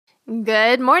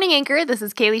Good morning, Anchor. This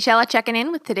is Kaylee Shella checking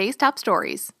in with today's top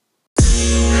stories.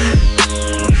 The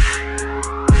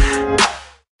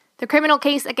criminal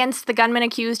case against the gunman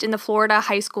accused in the Florida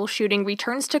high school shooting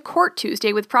returns to court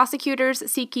Tuesday, with prosecutors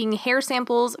seeking hair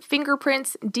samples,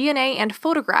 fingerprints, DNA, and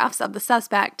photographs of the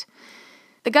suspect.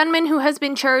 The gunman, who has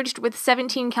been charged with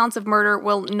 17 counts of murder,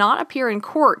 will not appear in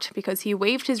court because he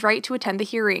waived his right to attend the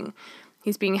hearing.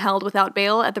 He's being held without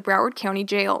bail at the Broward County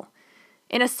Jail.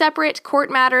 In a separate court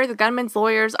matter, the gunman's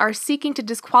lawyers are seeking to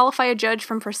disqualify a judge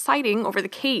from presiding over the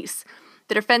case.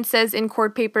 The defense says in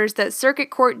court papers that Circuit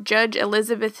Court Judge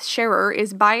Elizabeth Scherer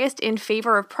is biased in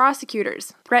favor of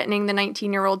prosecutors, threatening the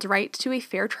 19-year-old's right to a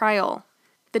fair trial.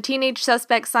 The teenage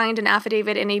suspect signed an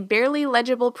affidavit in a barely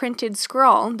legible printed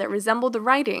scrawl that resembled the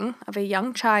writing of a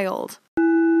young child.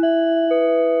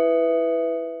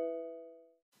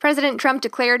 President Trump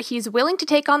declared he's willing to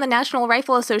take on the National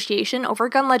Rifle Association over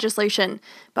gun legislation,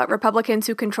 but Republicans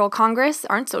who control Congress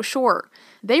aren't so sure.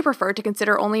 They prefer to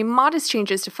consider only modest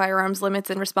changes to firearms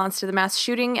limits in response to the mass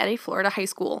shooting at a Florida high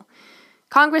school.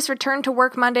 Congress returned to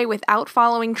work Monday without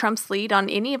following Trump's lead on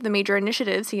any of the major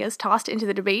initiatives he has tossed into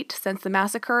the debate since the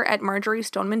massacre at Marjory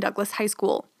Stoneman Douglas High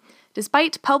School.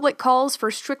 Despite public calls for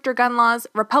stricter gun laws,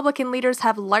 Republican leaders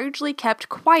have largely kept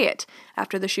quiet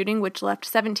after the shooting, which left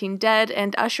 17 dead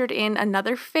and ushered in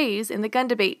another phase in the gun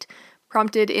debate,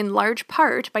 prompted in large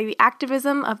part by the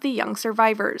activism of the young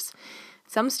survivors.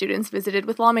 Some students visited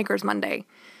with lawmakers Monday.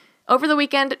 Over the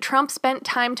weekend, Trump spent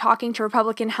time talking to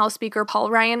Republican House Speaker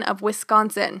Paul Ryan of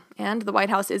Wisconsin, and the White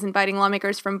House is inviting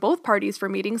lawmakers from both parties for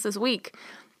meetings this week.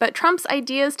 But Trump's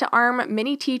ideas to arm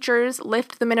many teachers,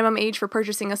 lift the minimum age for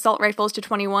purchasing assault rifles to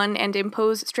 21, and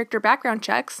impose stricter background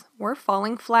checks were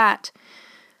falling flat.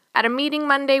 At a meeting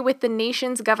Monday with the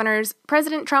nation's governors,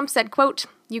 President Trump said, quote,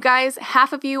 "You guys,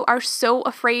 half of you are so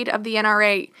afraid of the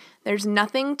NRA. There's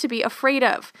nothing to be afraid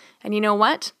of. And you know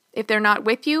what? If they're not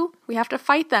with you, we have to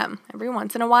fight them every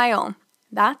once in a while.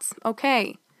 That's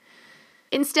okay."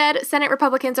 Instead, Senate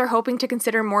Republicans are hoping to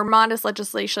consider more modest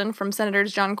legislation from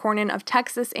Senators John Cornyn of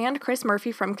Texas and Chris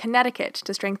Murphy from Connecticut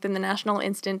to strengthen the National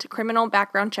Instant Criminal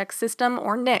Background Check System,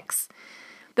 or NICS.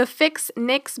 The Fix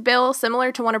NICS bill,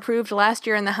 similar to one approved last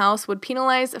year in the House, would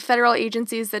penalize federal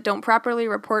agencies that don't properly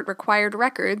report required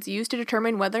records used to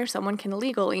determine whether someone can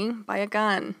legally buy a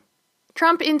gun.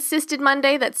 Trump insisted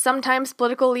Monday that sometimes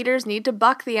political leaders need to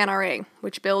buck the NRA,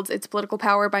 which builds its political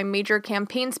power by major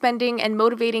campaign spending and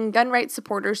motivating gun rights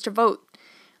supporters to vote.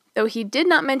 Though he did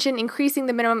not mention increasing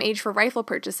the minimum age for rifle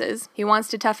purchases, he wants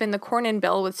to toughen the Cornyn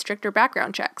bill with stricter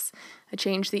background checks, a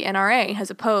change the NRA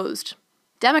has opposed.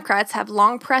 Democrats have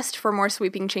long pressed for more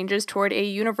sweeping changes toward a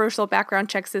universal background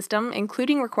check system,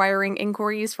 including requiring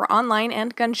inquiries for online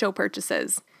and gun show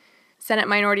purchases. Senate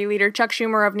Minority Leader Chuck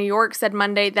Schumer of New York said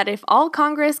Monday that if all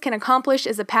Congress can accomplish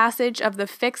is a passage of the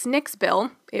Fix NICS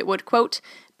bill, it would, quote,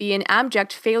 "be an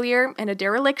abject failure and a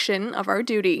dereliction of our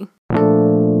duty."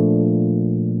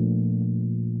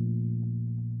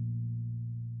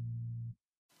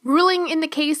 Ruling in the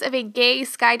case of a gay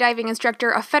skydiving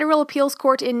instructor, a federal appeals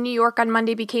court in New York on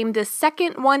Monday became the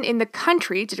second one in the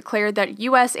country to declare that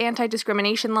U.S.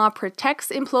 anti-discrimination law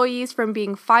protects employees from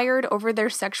being fired over their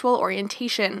sexual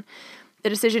orientation. The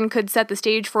decision could set the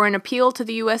stage for an appeal to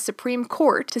the U.S. Supreme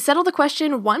Court to settle the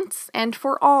question once and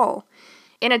for all.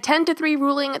 In a 10-3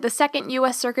 ruling, the Second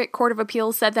U.S. Circuit Court of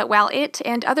Appeals said that while it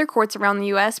and other courts around the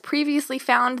U.S. previously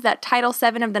found that Title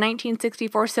VII of the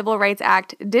 1964 Civil Rights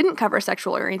Act didn't cover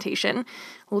sexual orientation,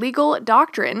 legal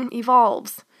doctrine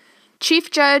evolves.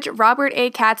 Chief Judge Robert A.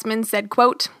 Katzman said,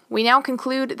 quote, "We now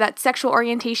conclude that sexual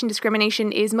orientation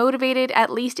discrimination is motivated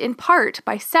at least in part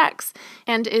by sex,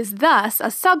 and is thus a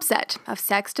subset of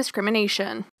sex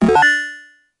discrimination."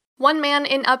 One man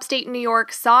in upstate New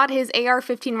York sawed his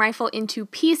AR-15 rifle into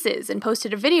pieces and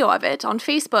posted a video of it on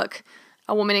Facebook.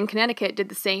 A woman in Connecticut did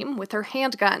the same with her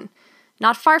handgun.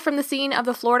 Not far from the scene of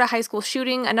the Florida high school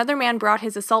shooting, another man brought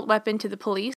his assault weapon to the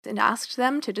police and asked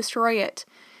them to destroy it.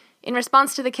 In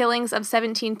response to the killings of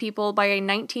 17 people by a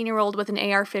 19-year-old with an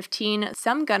AR-15,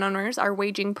 some gun owners are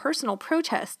waging personal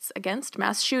protests against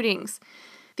mass shootings.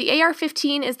 The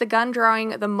AR-15 is the gun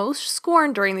drawing the most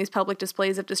scorn during these public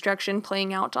displays of destruction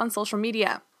playing out on social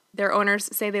media. Their owners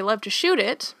say they love to shoot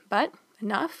it, but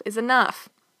enough is enough.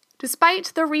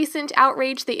 Despite the recent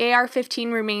outrage, the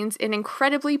AR-15 remains an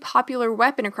incredibly popular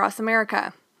weapon across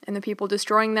America, and the people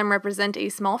destroying them represent a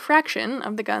small fraction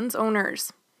of the gun's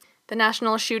owners. The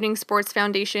National Shooting Sports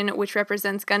Foundation, which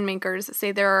represents gun makers,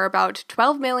 say there are about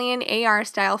 12 million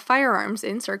AR-style firearms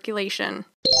in circulation.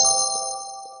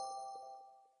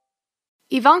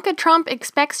 Ivanka Trump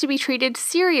expects to be treated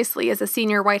seriously as a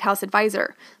senior White House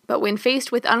advisor, but when faced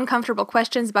with uncomfortable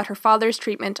questions about her father's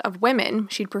treatment of women,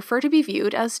 she'd prefer to be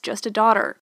viewed as just a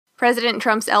daughter. President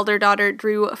Trump's elder daughter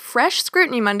drew fresh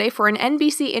scrutiny Monday for an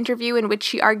NBC interview in which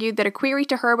she argued that a query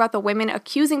to her about the women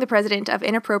accusing the president of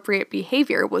inappropriate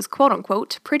behavior was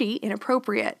quote-unquote pretty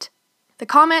inappropriate. The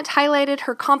comment highlighted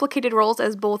her complicated roles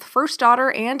as both first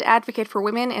daughter and advocate for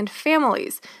women and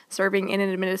families, serving in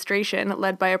an administration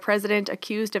led by a president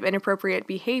accused of inappropriate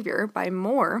behavior by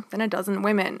more than a dozen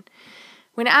women.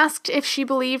 When asked if she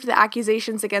believed the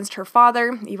accusations against her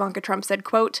father, Ivanka Trump said,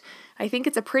 quote, "I think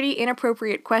it's a pretty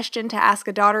inappropriate question to ask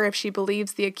a daughter if she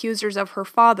believes the accusers of her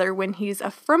father when he's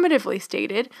affirmatively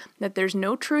stated that there's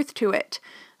no truth to it.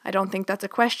 I don't think that's a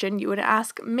question you would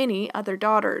ask many other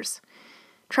daughters."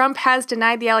 Trump has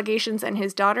denied the allegations, and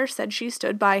his daughter said she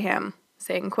stood by him,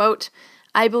 saying, quote,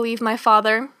 "I believe my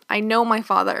father. I know my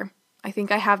father. I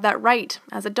think I have that right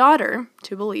as a daughter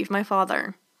to believe my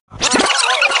father."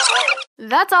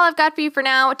 That's all I've got for you for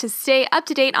now. To stay up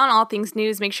to date on all things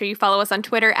news, make sure you follow us on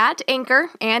Twitter at Anchor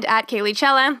and at Kaylee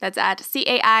Chella. That's at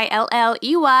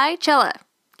Cailley Chella.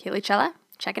 Kaylee Chella,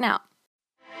 checking out.